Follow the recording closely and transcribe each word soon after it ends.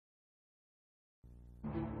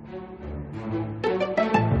Hello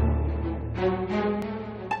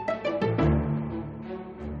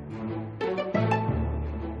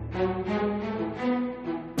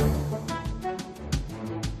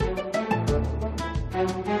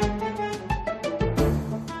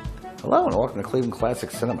and welcome to Cleveland Classic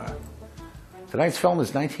Cinema. Tonight's film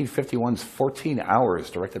is 1951's 14 Hours,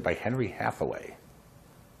 directed by Henry Hathaway.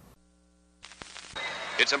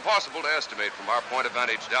 It's impossible to estimate from our point of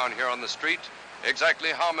vantage down here on the street exactly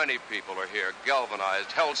how many people are here,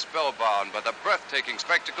 galvanized, held spellbound by the breathtaking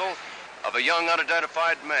spectacle of a young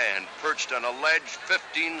unidentified man perched on a ledge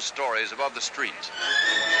 15 stories above the street.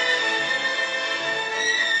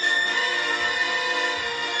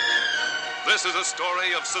 This is a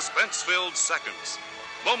story of suspense-filled seconds,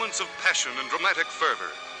 moments of passion and dramatic fervor.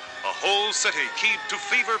 A whole city keyed to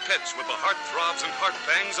fever pitch with the heartthrobs and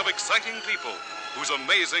heart-pangs of exciting people whose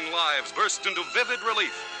amazing lives burst into vivid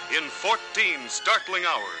relief in 14 startling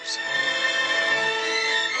hours.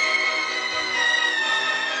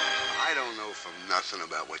 I don't know from nothing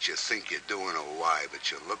about what you think you're doing or why,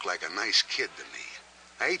 but you look like a nice kid to me.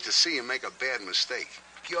 I hate to see you make a bad mistake.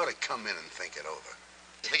 You ought to come in and think it over.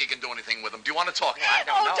 You think you can do anything with him? Do you want to talk? I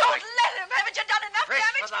don't know. Don't let him. Haven't you done enough damage?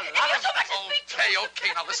 If you so much as speak to him.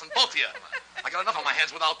 Okay, now listen, both of you. I got enough on my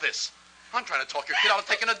hands without this. I'm trying to talk your kid out of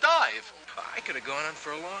taking a dive. I could have gone on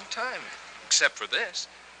for a long time, except for this,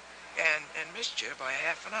 and missed you by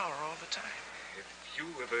half an hour all the time. If you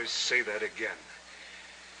ever say that again,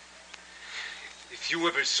 if you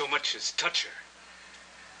ever so much as touch her,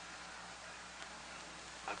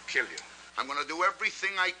 I'll kill you. I'm going to do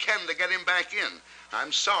everything I can to get him back in.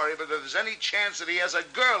 I'm sorry, but if there's any chance that he has a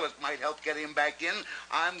girl that might help get him back in,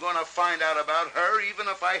 I'm going to find out about her, even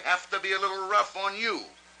if I have to be a little rough on you.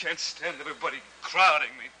 Can't stand everybody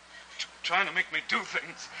crowding me, trying to make me do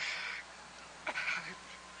things. I've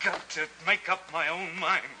got to make up my own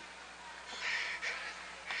mind.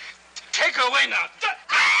 Take her away now.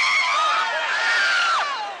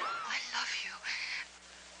 I love you.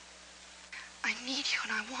 I need you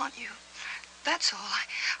and I want you. That's all.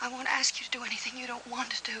 I won't ask you to do anything you don't want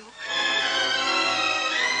to do.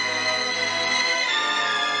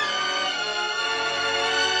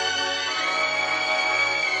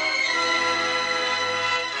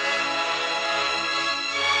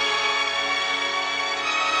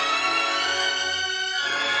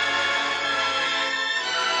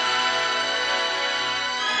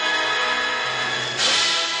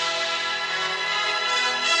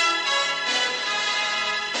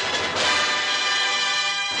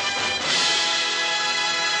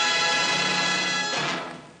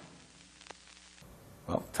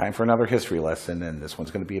 Time for another history lesson, and this one's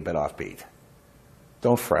going to be a bit offbeat.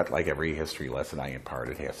 Don't fret, like every history lesson I impart,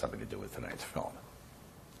 it has something to do with tonight's film.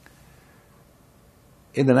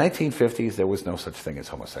 In the 1950s, there was no such thing as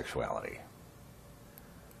homosexuality.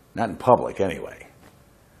 Not in public, anyway.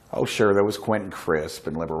 Oh, sure, there was Quentin Crisp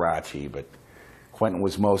and Liberace, but Quentin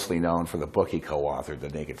was mostly known for the book he co-authored, The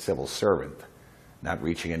Naked Civil Servant, not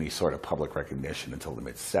reaching any sort of public recognition until the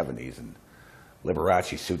mid-'70s, and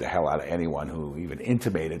Liberace sued the hell out of anyone who even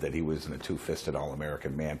intimated that he was a two-fisted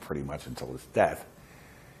all-American man pretty much until his death,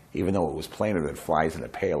 even though it was plainer than flies in a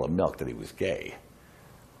pail of milk that he was gay.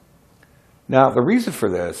 Now, the reason for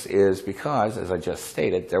this is because, as I just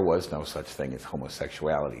stated, there was no such thing as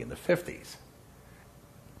homosexuality in the 50s.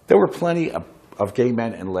 There were plenty of gay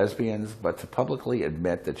men and lesbians, but to publicly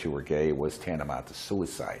admit that you were gay was tantamount to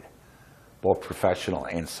suicide, both professional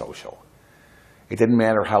and social. It didn't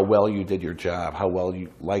matter how well you did your job, how well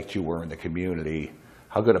you liked you were in the community,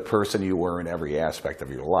 how good a person you were in every aspect of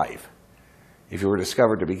your life. If you were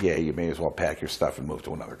discovered to be gay, you may as well pack your stuff and move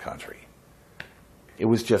to another country. It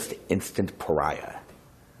was just instant pariah.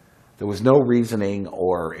 There was no reasoning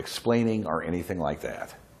or explaining or anything like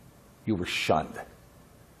that. You were shunned.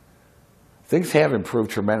 Things have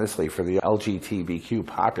improved tremendously for the LGBTQ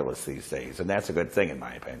populace these days, and that's a good thing in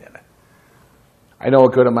my opinion. I know a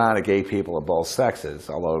good amount of gay people of both sexes,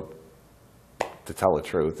 although, to tell the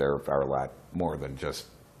truth, there are a lot more than just,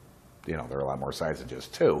 there are a lot more sides than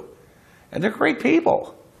just two. And they're great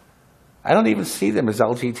people. I don't even see them as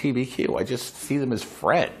LGBTQ. I just see them as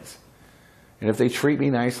friends. And if they treat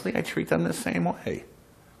me nicely, I treat them the same way.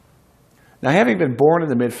 Now, having been born in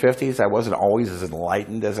the mid-'50s, I wasn't always as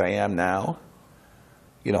enlightened as I am now.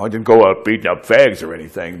 I didn't go out beating up fags or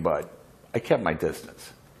anything, but I kept my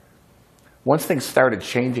distance. Once things started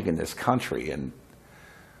changing in this country, and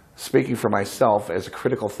speaking for myself as a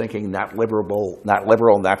critical thinking, not liberal,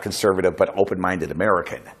 not conservative, but open-minded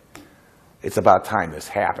American, it's about time this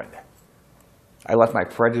happened. I left my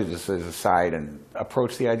prejudices aside and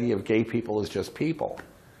approached the idea of gay people as just people.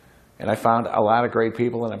 And I found a lot of great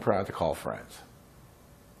people, and I'm proud to call friends.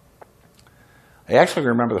 I actually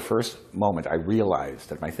remember the first moment I realized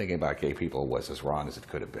that my thinking about gay people was as wrong as it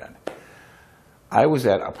could have been. I was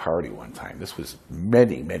at a party one time, this was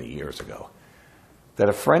many, many years ago, that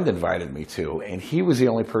a friend invited me to, and he was the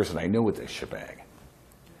only person I knew with this shebang.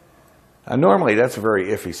 Now, normally, that's a very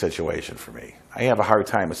iffy situation for me. I have a hard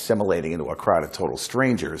time assimilating into a crowd of total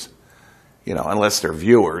strangers, you know, unless they're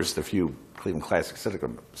viewers. The few Cleveland Classic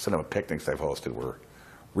Cinema picnics I've hosted were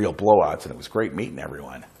real blowouts, and it was great meeting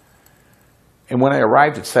everyone. And when I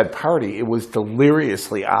arrived at said party, it was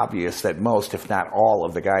deliriously obvious that most, if not all,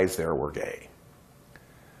 of the guys there were gay.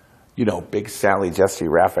 You know, big Sally Jesse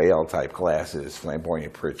Raphael type glasses,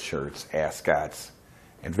 flamboyant print shirts, ascots,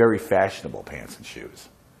 and very fashionable pants and shoes.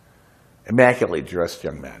 Immaculately dressed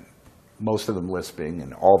young men, most of them lisping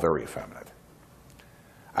and all very effeminate.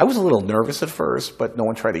 I was a little nervous at first, but no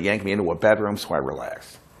one tried to yank me into a bedroom, so I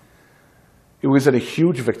relaxed. It was in a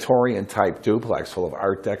huge Victorian-type duplex full of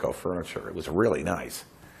Art Deco furniture. It was really nice.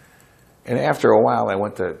 And after a while, I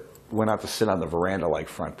went out to sit on the veranda-like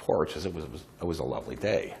front porch, as it was a lovely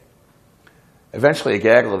day. Eventually, a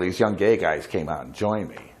gaggle of these young gay guys came out and joined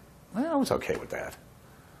me. Well, I was okay with that.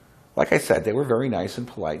 Like I said, they were very nice and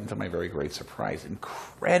polite, and to my very great surprise,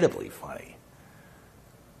 incredibly funny.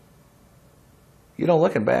 You know,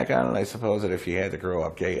 looking back on it, I suppose that if you had to grow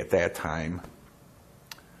up gay at that time,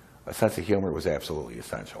 a sense of humor was absolutely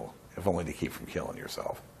essential, if only to keep from killing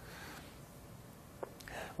yourself.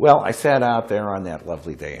 Well, I sat out there on that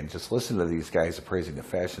lovely day and just listened to these guys appraising the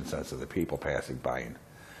fashion sense of the people passing by and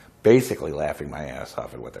basically laughing my ass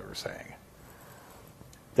off at what they were saying.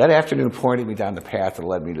 That afternoon pointed me down the path that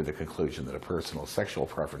led me to the conclusion that a person's sexual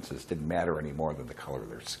preferences didn't matter any more than the color of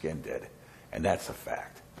their skin did, and that's a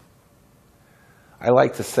fact. I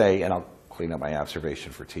like to say, and I'll clean up my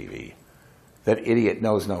observation for TV, that idiot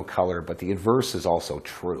knows no color, but the inverse is also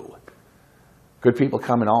true. Good people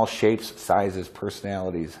come in all shapes, sizes,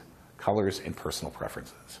 personalities, colors, and personal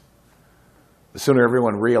preferences. The sooner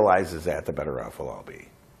everyone realizes that, the better off we'll all be.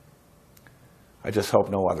 I just hope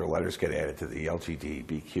no other letters get added to the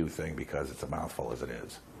LGBTQ thing because it's a mouthful as it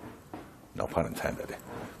is. No pun intended.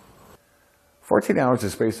 14 Hours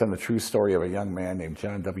is based on the true story of a young man named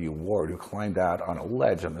John W. Ward who climbed out on a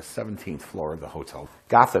ledge on the 17th floor of the Hotel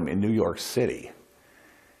Gotham in New York City.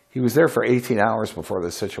 He was there for 18 hours before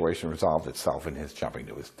the situation resolved itself in his jumping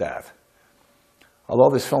to his death.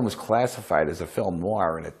 Although this film is classified as a film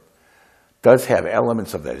noir and it does have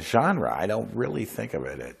elements of that genre, I don't really think of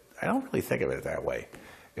it that way.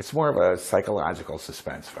 It's more of a psychological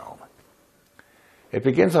suspense film. It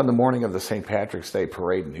begins on the morning of the St. Patrick's Day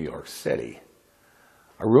parade in New York City.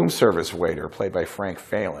 A room service waiter, played by Frank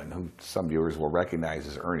Phelan, who some viewers will recognize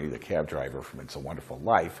as Ernie the cab driver from It's a Wonderful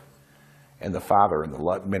Life, and the father in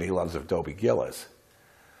the Many Loves of Dobie Gillis,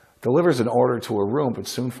 delivers an order to a room but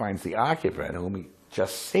soon finds the occupant, whom he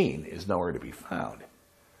just seen, is nowhere to be found.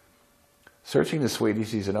 Searching the suite, he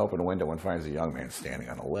sees an open window and finds a young man standing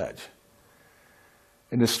on a ledge.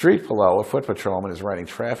 In the street below, a foot patrolman is writing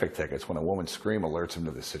traffic tickets when a woman's scream alerts him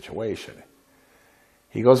to the situation.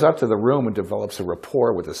 He goes up to the room and develops a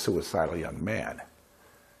rapport with a suicidal young man.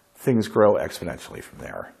 Things grow exponentially from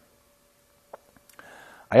there.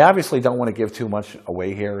 I obviously don't want to give too much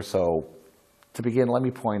away here, so to begin, let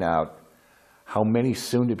me point out how many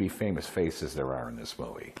soon-to-be famous faces there are in this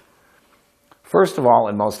movie. First of all,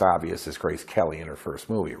 and most obvious, is Grace Kelly in her first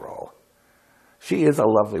movie role. She is a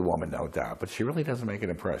lovely woman, no doubt, but she really doesn't make an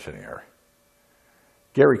impression here.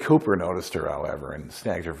 Gary Cooper noticed her, however, and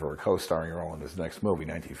snagged her for a co-starring role in his next movie,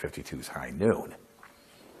 1952's High Noon.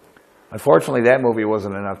 Unfortunately, that movie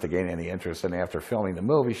wasn't enough to gain any interest, and after filming the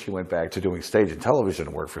movie, she went back to doing stage and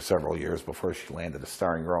television work for several years before she landed a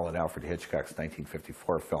starring role in Alfred Hitchcock's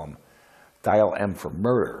 1954 film, Dial M for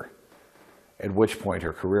Murder, at which point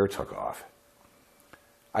her career took off.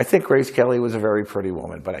 I think Grace Kelly was a very pretty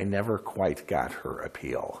woman, but I never quite got her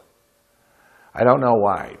appeal. I don't know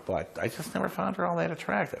why, but I just never found her all that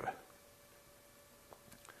attractive.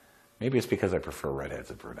 Maybe it's because I prefer redheads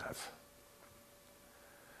and brunettes.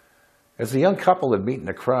 As the young couple would meet in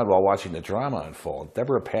the crowd while watching the drama unfold,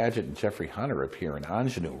 Deborah Paget and Jeffrey Hunter appear in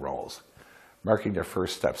ingenue roles, marking their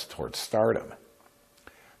first steps towards stardom.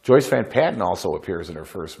 Joyce Van Patten also appears in her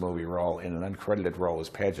first movie role in an uncredited role as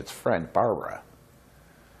Paget's friend, Barbara.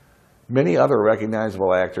 Many other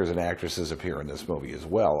recognizable actors and actresses appear in this movie as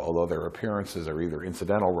well, although their appearances are either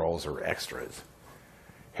incidental roles or extras.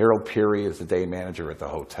 Harold Peary is the day manager at the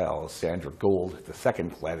hotel, Sandra Gould, the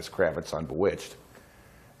second Gladys Kravitz on Bewitched,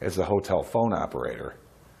 as the hotel phone operator,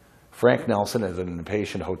 Frank Nelson as an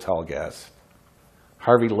impatient hotel guest,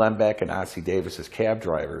 Harvey Lembeck and Ossie Davis as cab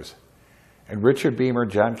drivers, And Richard Beamer,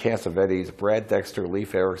 John Cassavetes, Brad Dexter,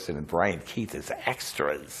 Leif Erikson, and Brian Keith as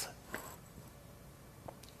extras.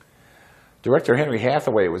 Director Henry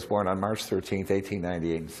Hathaway was born on March 13,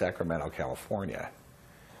 1898 in Sacramento, California.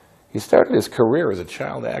 He started his career as a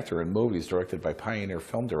child actor in movies directed by pioneer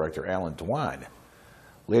film director Alan Dwan,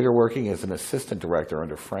 later working as an assistant director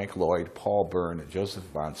under Frank Lloyd, Paul Byrne, Joseph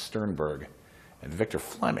von Sternberg, and Victor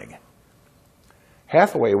Fleming.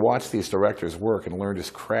 Hathaway watched these directors work and learned his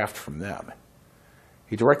craft from them.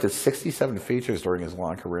 He directed 67 features during his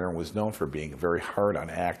long career and was known for being very hard on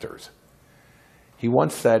actors. He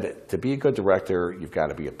once said, "To be a good director, you've got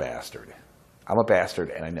to be a bastard." I'm a bastard,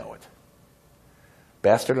 and I know it.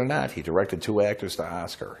 Bastard or not, he directed 2 actors to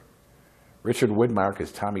Oscar. Richard Widmark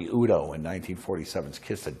as Tommy Udo in 1947's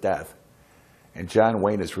Kiss of Death, and John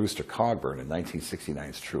Wayne as Rooster Cogburn in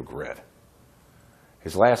 1969's True Grit.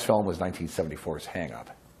 His last film was 1974's Hang Up.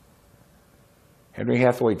 Henry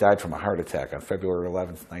Hathaway died from a heart attack on February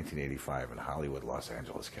 11, 1985 in Hollywood, Los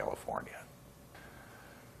Angeles, California.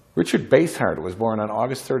 Richard Basehart was born on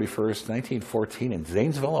August 31, 1914 in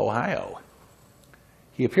Zanesville, Ohio.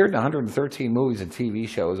 He appeared in 113 movies and TV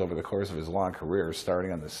shows over the course of his long career,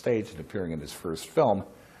 starting on the stage and appearing in his first film,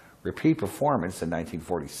 Repeat Performance, in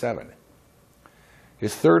 1947.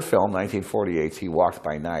 His third film, 1948's He Walked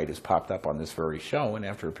by Night, has popped up on this very show, and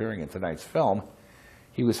after appearing in tonight's film,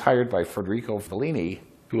 he was hired by Federico Fellini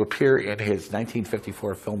to appear in his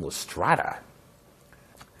 1954 film La Strada.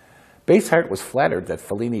 Basehart was flattered that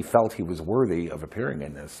Fellini felt he was worthy of appearing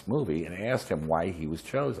in this movie and asked him why he was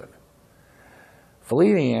chosen.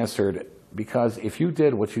 Fellini answered, "Because if you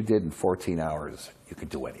did what you did in 14 hours, you could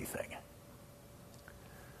do anything."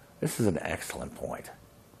 This is an excellent point.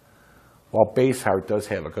 While Basehart does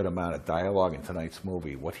have a good amount of dialogue in tonight's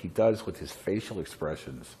movie, what he does with his facial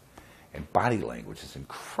expressions and body language is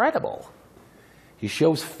incredible. He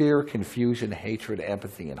shows fear, confusion, hatred,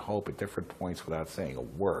 empathy, and hope at different points without saying a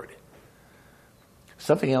word.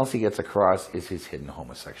 Something else he gets across is his hidden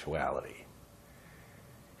homosexuality.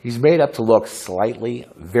 He's made up to look slightly,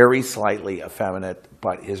 very slightly effeminate,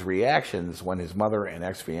 but his reactions when his mother and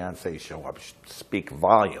ex-fiancé show up speak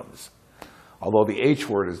volumes, although the H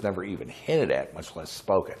word is never even hinted at, much less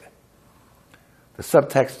spoken. The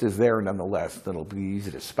subtext is there nonetheless, and it'll be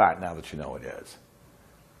easy to spot now that you know it is.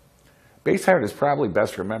 Basehart is probably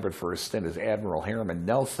best remembered for his stint as Admiral Harriman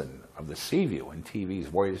Nelson of the Seaview in TV's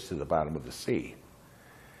Voyage to the Bottom of the Sea.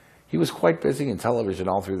 He was quite busy in television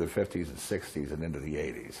all through the 50s and 60s and into the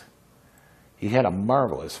 80s. He had a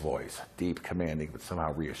marvelous voice, deep, commanding, but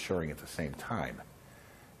somehow reassuring at the same time,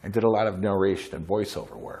 and did a lot of narration and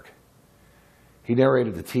voiceover work. He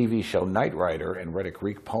narrated the TV show Knight Rider and read a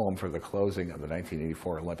Greek poem for the closing of the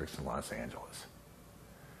 1984 Olympics in Los Angeles.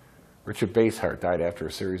 Richard Basehart died after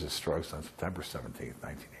a series of strokes on September 17,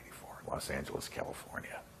 1984, in Los Angeles,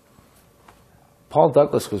 California. Paul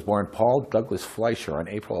Douglas was born Paul Douglas Fleischer on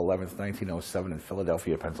April 11, 1907 in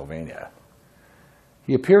Philadelphia, Pennsylvania.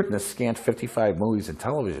 He appeared in a scant 55 movies and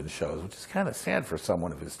television shows, which is kind of sad for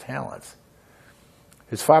someone of his talents.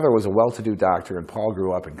 His father was a well-to-do doctor, and Paul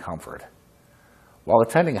grew up in comfort. While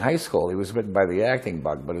attending high school, he was bitten by the acting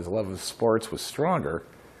bug, but his love of sports was stronger,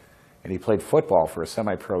 and he played football for a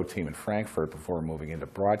semi-pro team in Frankfurt before moving into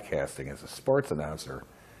broadcasting as a sports announcer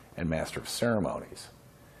and master of ceremonies.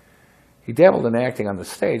 He dabbled in acting on the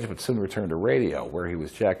stage, but soon returned to radio, where he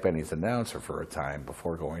was Jack Benny's announcer for a time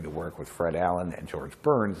before going to work with Fred Allen and George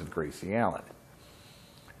Burns and Gracie Allen.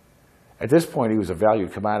 At this point, he was a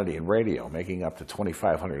valued commodity in radio, making up to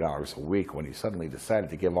 $2,500 a week when he suddenly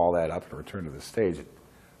decided to give all that up and return to the stage at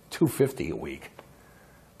 $250 a week,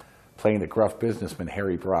 playing the gruff businessman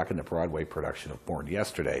Harry Brock in the Broadway production of Born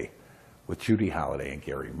Yesterday with Judy Holliday and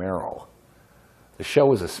Gary Merrill. The show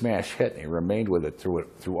was a smash hit, and he remained with it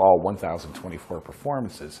through all 1,024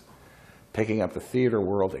 performances, picking up the Theater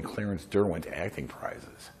World and Clarence Derwent acting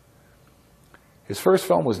prizes. His first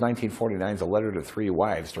film was 1949's A Letter to Three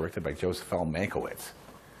Wives, directed by Joseph L. Mankiewicz.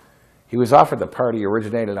 He was offered the part he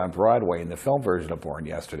originated on Broadway in the film version of Born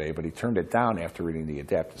Yesterday, but he turned it down after reading the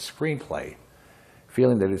adapted screenplay,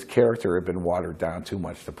 feeling that his character had been watered down too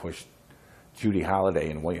much to push Judy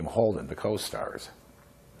Holliday and William Holden, the co-stars.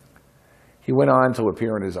 He went on to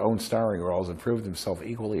appear in his own starring roles and proved himself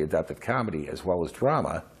equally adept at comedy as well as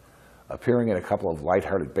drama, appearing in a couple of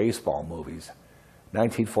lighthearted baseball movies,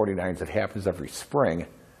 1949's It Happens Every Spring,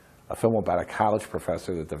 a film about a college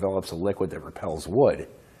professor that develops a liquid that repels wood,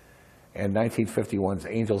 and 1951's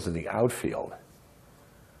Angels in the Outfield.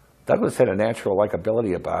 Douglas had a natural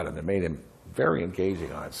likability about him that made him very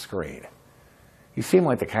engaging on screen. He seemed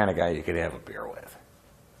like the kind of guy you could have a beer with.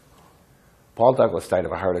 Paul Douglas died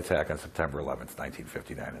of a heart attack on September 11,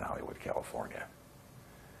 1959 in Hollywood, California.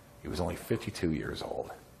 He was only 52 years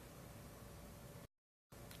old.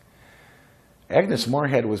 Agnes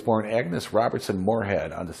Moorehead was born Agnes Robertson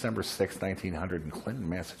Moorehead on December 6, 1900 in Clinton,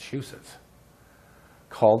 Massachusetts.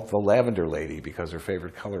 Called the Lavender Lady because her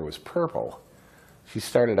favorite color was purple, she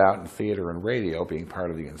started out in theater and radio, being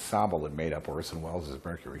part of the ensemble that made up Orson Welles'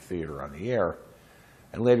 Mercury Theater on the Air,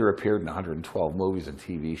 and later appeared in 112 movies and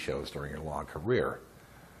TV shows during her long career,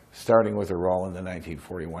 starting with her role in the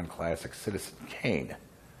 1941 classic Citizen Kane,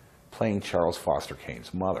 playing Charles Foster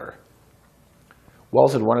Kane's mother.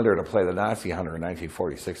 Welles had wanted her to play the Nazi hunter in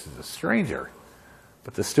 1946 as a stranger,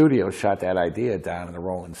 but the studio shot that idea down and the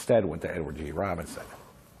role instead went to Edward G. Robinson.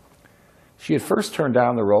 She had first turned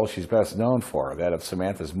down the role she's best known for, that of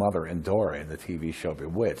Samantha's mother Endora in the TV show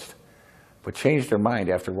Bewitched, but changed her mind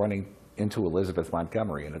after running into Elizabeth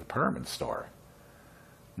Montgomery in a department store.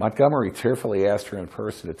 Montgomery tearfully asked her in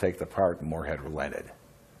person to take the part, and Moorehead relented.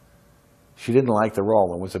 She didn't like the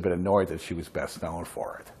role and was a bit annoyed that she was best known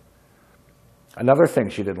for it. Another thing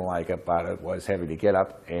she didn't like about it was having to get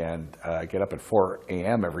up at 4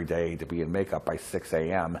 a.m. every day to be in makeup by 6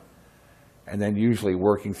 a.m., and then usually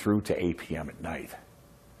working through to 8 p.m. at night.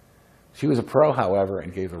 She was a pro, however,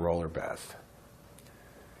 and gave the role her best.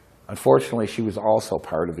 Unfortunately, she was also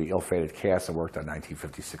part of the ill-fated cast that worked on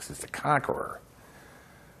 1956's The Conqueror.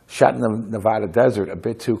 Shot in the Nevada desert, a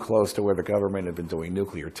bit too close to where the government had been doing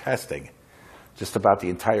nuclear testing, just about the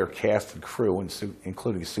entire cast and crew,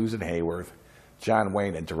 including Susan Hayworth, John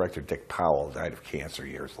Wayne, and director Dick Powell, died of cancer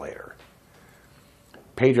years later.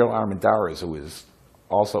 Pedro Armendariz, who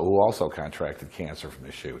also contracted cancer from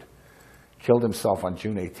the shoot, killed himself on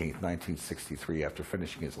June 18, 1963, after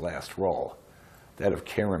finishing his last role, that of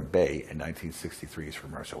Karen Bay in 1963's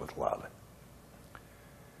Commercial with Love.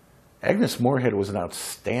 Agnes Moorehead was an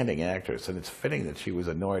outstanding actress, and it's fitting that she was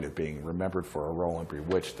annoyed at being remembered for a role in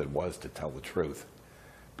Bewitched that was, to tell the truth,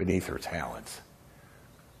 beneath her talents.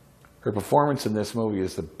 Her performance in this movie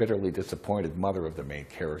as the bitterly disappointed mother of the main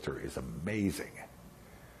character is amazing.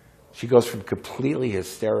 She goes from completely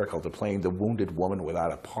hysterical to playing the wounded woman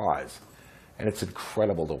without a pause, and it's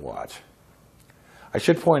incredible to watch. I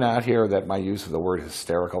should point out here that my use of the word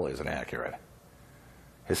hysterical is inaccurate.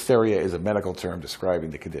 Hysteria is a medical term describing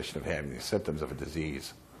the condition of having the symptoms of a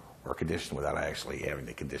disease or a condition without actually having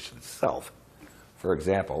the condition itself. For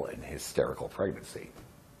example, an hysterical pregnancy.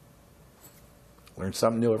 Learn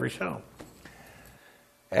something new every show.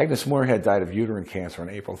 Agnes Moorehead died of uterine cancer on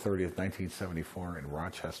April 30th, 1974 in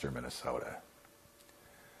Rochester, Minnesota.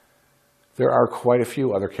 There are quite a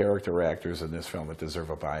few other character actors in this film that deserve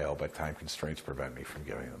a bio, but time constraints prevent me from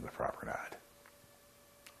giving them the proper nod.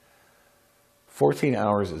 14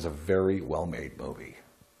 Hours is a very well-made movie.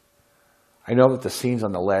 I know that the scenes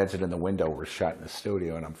on the ledge and in the window were shot in the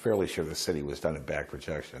studio, and I'm fairly sure the city was done in back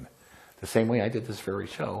projection, the same way I did this very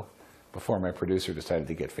show, before my producer decided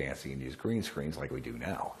to get fancy and use green screens like we do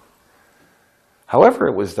now. However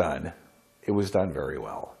it was done very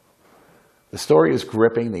well. The story is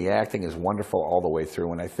gripping, the acting is wonderful all the way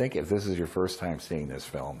through, and I think if this is your first time seeing this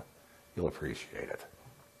film, you'll appreciate it.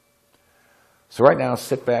 So right now,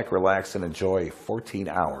 sit back, relax, and enjoy 14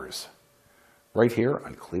 Hours, right here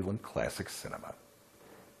on Cleveland Classic Cinema.